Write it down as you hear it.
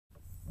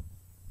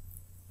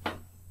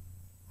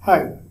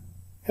Hi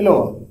hello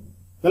all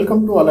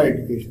welcome to అలా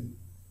education.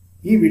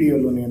 ఈ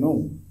వీడియోలో నేను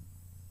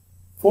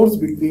force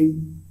between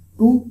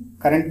two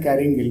current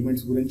carrying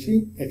elements గురించి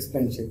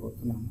ఎక్స్ప్లెయిన్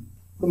చేయబోతున్నాను.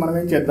 ఇప్పుడు మనం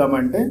ఏం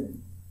చేద్దామంటే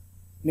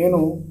నేను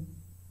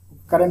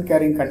కరెంట్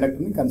క్యారింగ్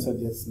కండక్టర్ని కన్సిడర్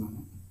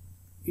చేస్తున్నాను.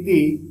 ఇది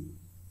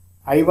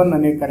I1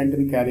 అనే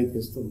కరెంట్ని క్యారీ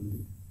చేస్తూ ఉంది.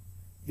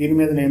 దీని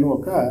మీద నేను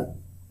ఒక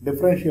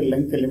డిఫరెన్షియల్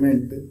లెంగ్త్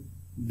ఎలిమెంట్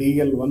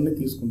DL1ని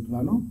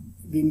తీసుకుంటున్నాను.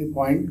 దీన్ని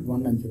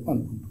 0.1 అని చెప్పి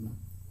అనుకుంటున్నాను.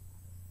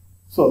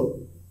 సో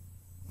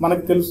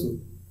మనకు తెలుసు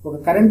ఒక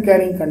కరెంట్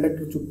క్యారింగ్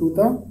కండక్టర్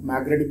చుట్టూతా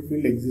మ్యాగ్నెటిక్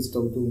ఫీల్డ్ ఎగ్జిస్ట్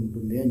అవుతూ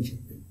ఉంటుంది అని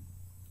చెప్పి.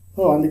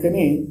 సో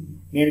అందుకని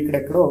నేను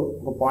ఇక్కడెక్కడో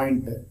ఒక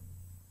పాయింట్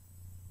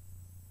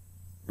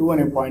 2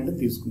 అనే పాయింట్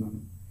తీసుకున్నాను.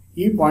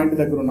 ఈ పాయింట్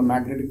దగ్గర ఉన్న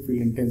magnetic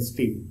field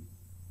intensity,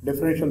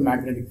 differential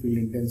magnetic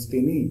field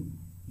ఇంటెన్సిటీని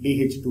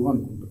DH2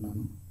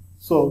 అనుకుంటున్నాను.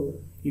 సో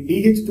ఈ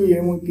DH2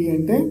 ఏమిటి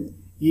అంటే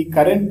ఈ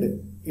current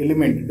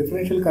element,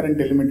 differential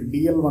current element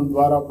DL1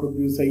 ద్వారా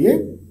ప్రొడ్యూస్ అయ్యే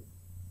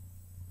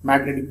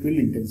మ్యాగ్నెటిక్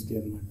ఫీల్డ్ ఇంటెన్సిటీ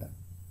అనమాట.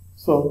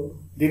 సో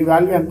దీని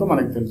వాల్యూ ఎంతో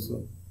మనకు తెలుసు.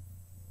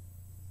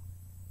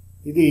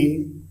 ఇది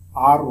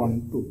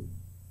R12.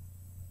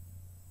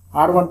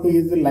 R12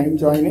 is the line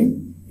joining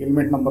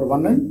element number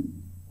 1 and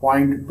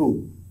point 2.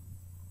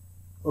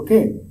 Okay,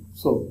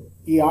 so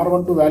ఈ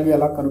R12 వాల్యూ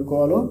ఎలా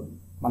కనుక్కోవాలో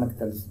మనకు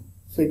తెలుసు.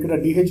 సో ఇక్కడ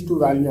DH2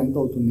 వాల్యూ ఎంత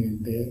అవుతుంది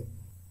అంటే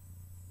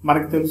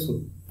మనకు తెలుసు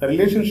the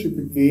relationship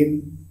between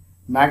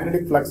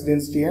magnetic flux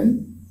density and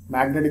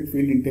magnetic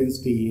field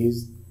intensity is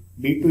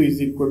B2 is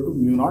equal to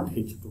mu naught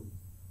H2.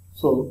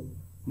 So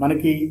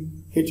మనకి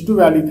H2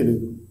 వాల్యూ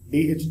తెలియదు,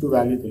 DH2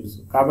 వాల్యూ తెలుసు.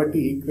 కాబట్టి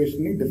ఈ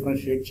ఈక్వేషన్ని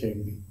డిఫరెన్షియేట్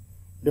చేయండి.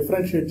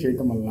 డిఫరెన్షియేట్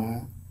చేయటం వల్ల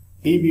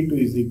dB2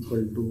 is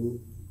equal to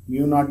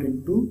mu naught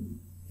into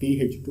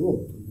DH2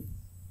 అవుతుంది.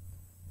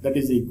 That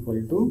is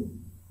equal to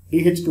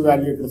DH2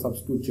 value ఇక్కడ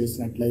సబ్స్టిట్యూట్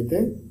చేసినట్లయితే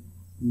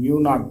mu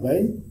naught by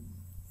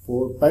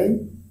 4 pi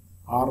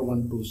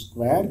R12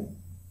 square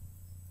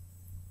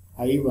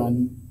I1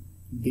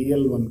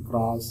 DL1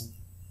 cross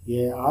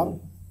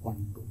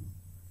AR12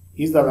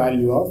 is the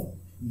value of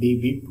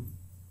dB2.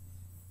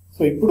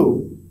 So ఇప్పుడు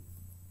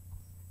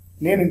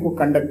నేను ఇంకో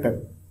conductor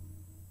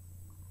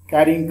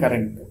carrying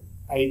current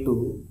I2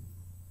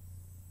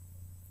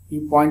 ఈ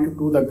point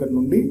 2 దగ్గర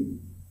నుండి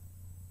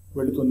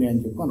వెళుతుంది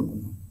అని చెప్పి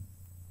అనుకున్నాం.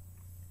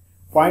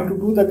 పాయింట్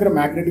 2 దగ్గర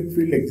మ్యాగ్నెటిక్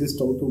ఫీల్డ్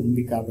ఎగ్జిస్ట్ అవుతూ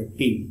ఉంది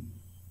కాబట్టి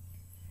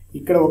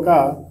ఇక్కడ ఒక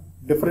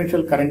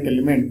డిఫరెన్షియల్ కరెంట్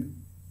ఎలిమెంట్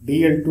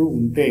DL2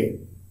 ఉంటే,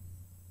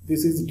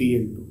 దిస్ ఈజ్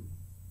DL2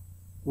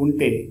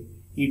 ఉంటే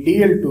ఈ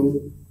DL2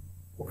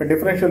 ఒక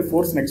డిఫరెన్షియల్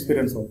ఫోర్స్ని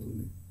ఎక్స్పీరియన్స్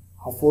అవుతుంది.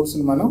 ఆ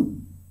ఫోర్స్ని మనం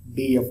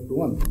DF2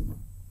 అనుకుంటాం.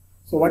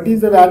 So what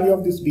is the value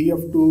of this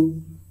DF2?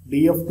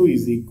 DF2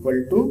 is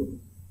equal to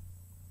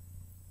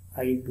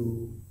I2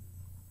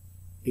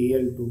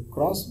 DL2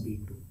 cross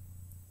B2.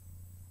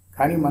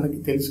 కానీ మనకి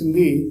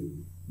తెలిసింది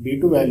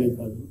B2 వాల్యూ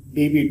కాదు,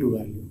 dB2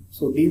 value.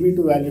 So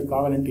dB2 value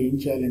కావాలంటే ఏం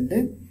చేయాలంటే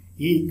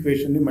ఈ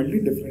ఈక్వేషన్ని మళ్ళీ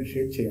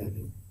డిఫరెన్షియేట్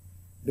చేయాలి.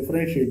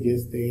 డిఫరెన్షియేట్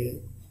చేస్తే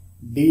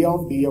D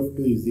of DF2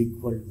 is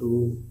equal to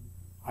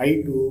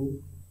I2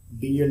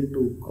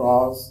 DL2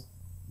 cross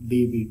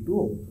dB2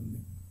 అవుతుంది.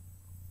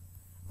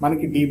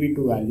 మనకి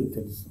dB2 వాల్యూ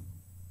తెలుసు.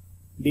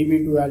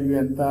 dB2 వాల్యూ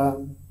ఎంత?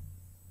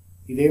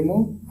 ఇదేమో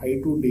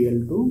I2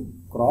 DL2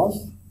 cross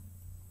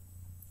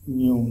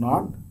mu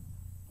naught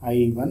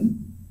I1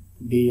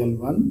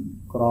 DL1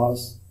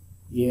 cross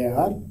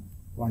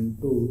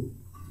AR12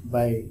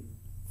 by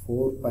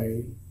 4 pi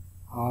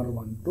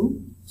R12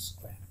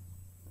 square.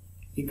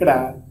 ఇక్కడ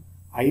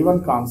I1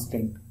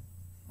 constant,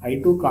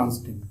 I2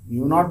 constant,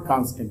 mu naught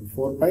constant,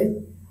 4 pi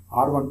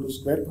R12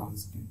 square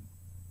constant.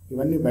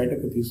 ఇవన్నీ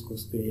బయటకు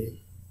తీసుకొస్తే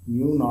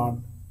mu naught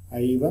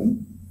I1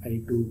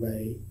 I2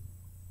 by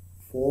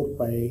 4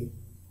 pi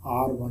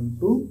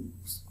R12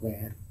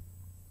 square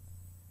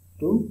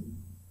to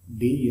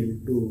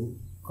DL2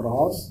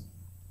 cross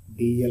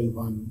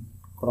DL1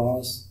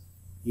 cross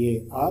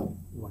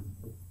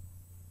AR12.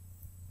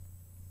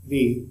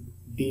 ఇది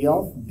D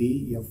of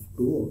DF2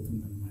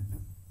 అవుతుంది అన్నమాట.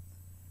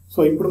 So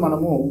ఇప్పుడు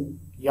మనము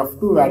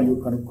F2 value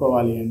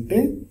కనుక్కోవాలి అంటే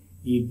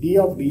ఈ D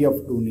of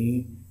DF2ని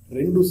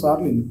 2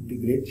 సార్లు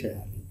ఇంటిగ్రేట్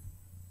చేయాలి.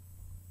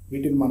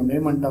 వీటిని మనం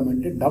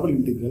ఏమంటామంటే డబుల్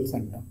ఇంటిగ్రల్స్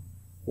అంటాం.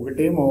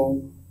 ఒకటేమో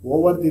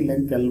over the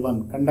length L1,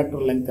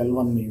 conductor length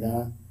L1 మీద,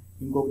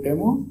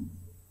 ఇంకొకటేమో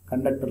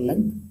కండక్టర్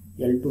లెంగ్త్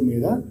L2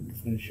 మీద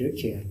డిఫరెన్షియేట్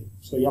చేయాలి.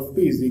 So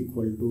F2 is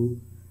equal to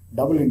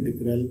double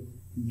integral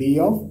D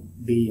of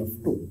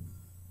DF2.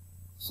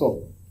 So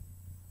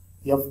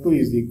F2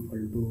 is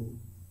equal to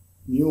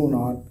mu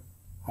naught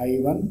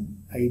I1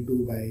 I2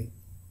 by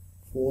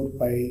 4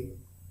 pi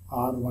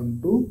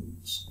R12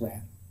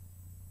 square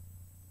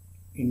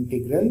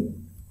integral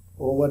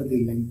over the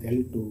length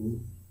L2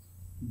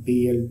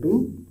 DL2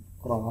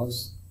 cross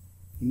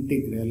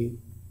integral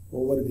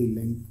over the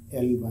length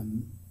L1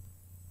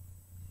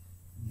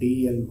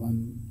 DL1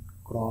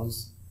 cross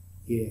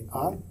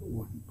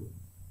AR12.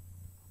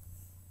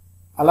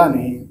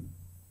 అలానే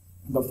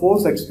the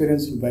force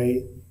experienced by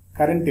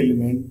current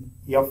element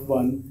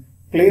F1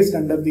 placed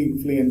under the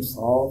influence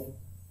of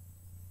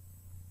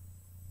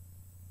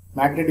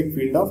magnetic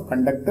field of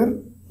conductor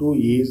 2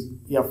 is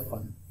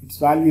F1. Its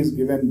value is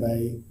given by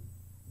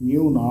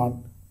mu naught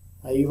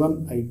I1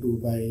 I2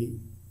 by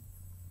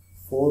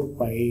 4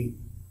 pi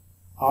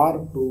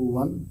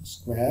R21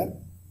 square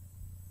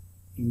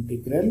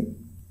integral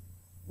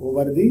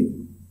over the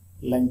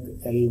length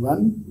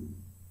L1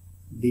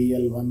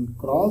 dl1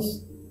 cross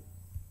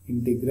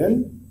integral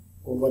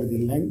over the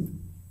length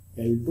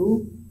L2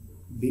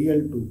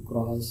 dl2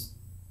 cross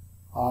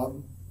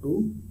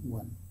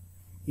R21.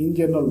 In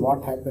general, what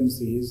happens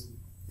is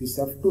this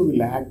F2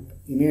 will act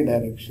in a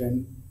direction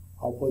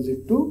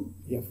opposite to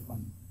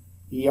F1.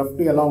 ఈ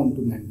F2 ఎలా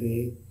ఉంటుందంటే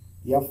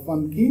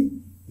F1కి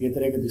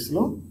వ్యతిరేక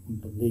దిశలో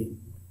ఉంటుంది.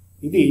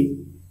 ఇది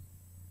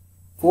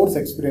force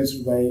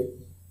experienced by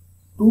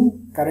 2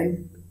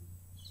 current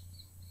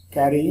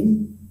carrying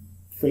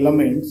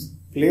filaments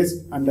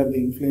placed under the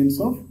influence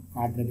of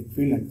magnetic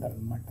field అంటారు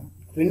అనమాట.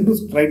 2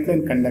 straight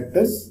line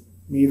conductors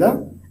మీద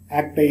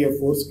యాక్ట్ అయ్యే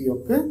ఫోర్స్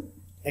యొక్క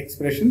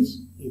ఎక్స్ప్రెషన్స్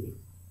ఇవి.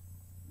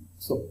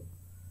 సో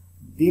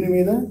దీని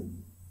మీద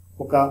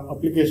ఒక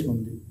అప్లికేషన్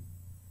ఉంది.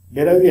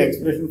 Derive the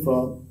expression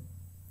for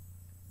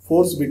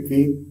force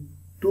between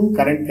 2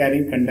 current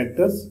carrying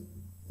conductors,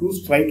 2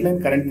 straight line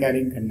current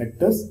carrying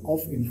conductors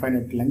of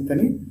infinite length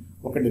అని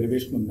ఒక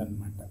డెరివేషన్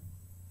ఉందన్నమాట.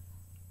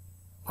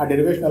 ఆ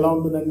డెరివేషన్ ఎలా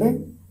ఉంటుందంటే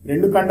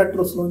 2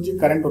 కండక్టర్స్ నుంచి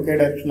కరెంట్ ఒకే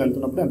డైరెక్షన్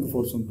వెళ్తున్నప్పుడు ఎంత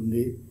ఫోర్స్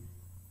ఉంటుంది,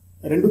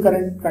 2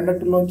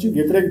 కండక్టర్లోంచి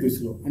వ్యతిరేక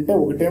దిశలో అంటే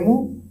ఒకటేమో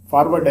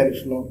ఫార్వర్డ్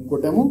డైరెక్షన్లో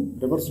ఇంకోటేమో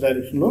రివర్స్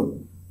డైరెక్షన్లో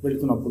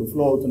వెళుతున్నప్పుడు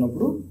ఫ్లో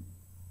అవుతున్నప్పుడు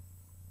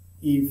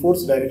ఈ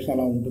ఫోర్స్ డైరెక్షన్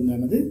ఎలా ఉంటుంది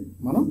అన్నది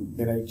మనం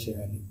డిరైవ్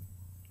చేయాలి.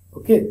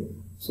 Okay,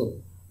 so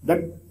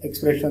that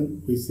expression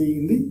we see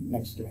in the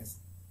next class.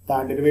 ఆ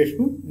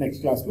డెరివేషన్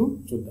నెక్స్ట్ క్లాస్లో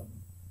చూద్దాం.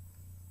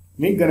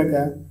 మీకు గనక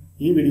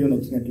ఈ వీడియో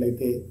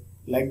నచ్చినట్లయితే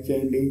లైక్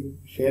చేయండి,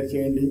 షేర్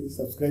చేయండి,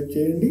 సబ్స్క్రైబ్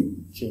చేయండి,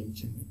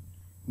 చేయించండి.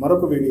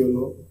 మరొక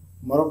వీడియోలో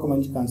మరొక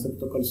మంచి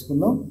కాన్సెప్ట్తో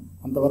కలుసుకుందాం.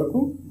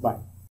 అంతవరకు బాయ్.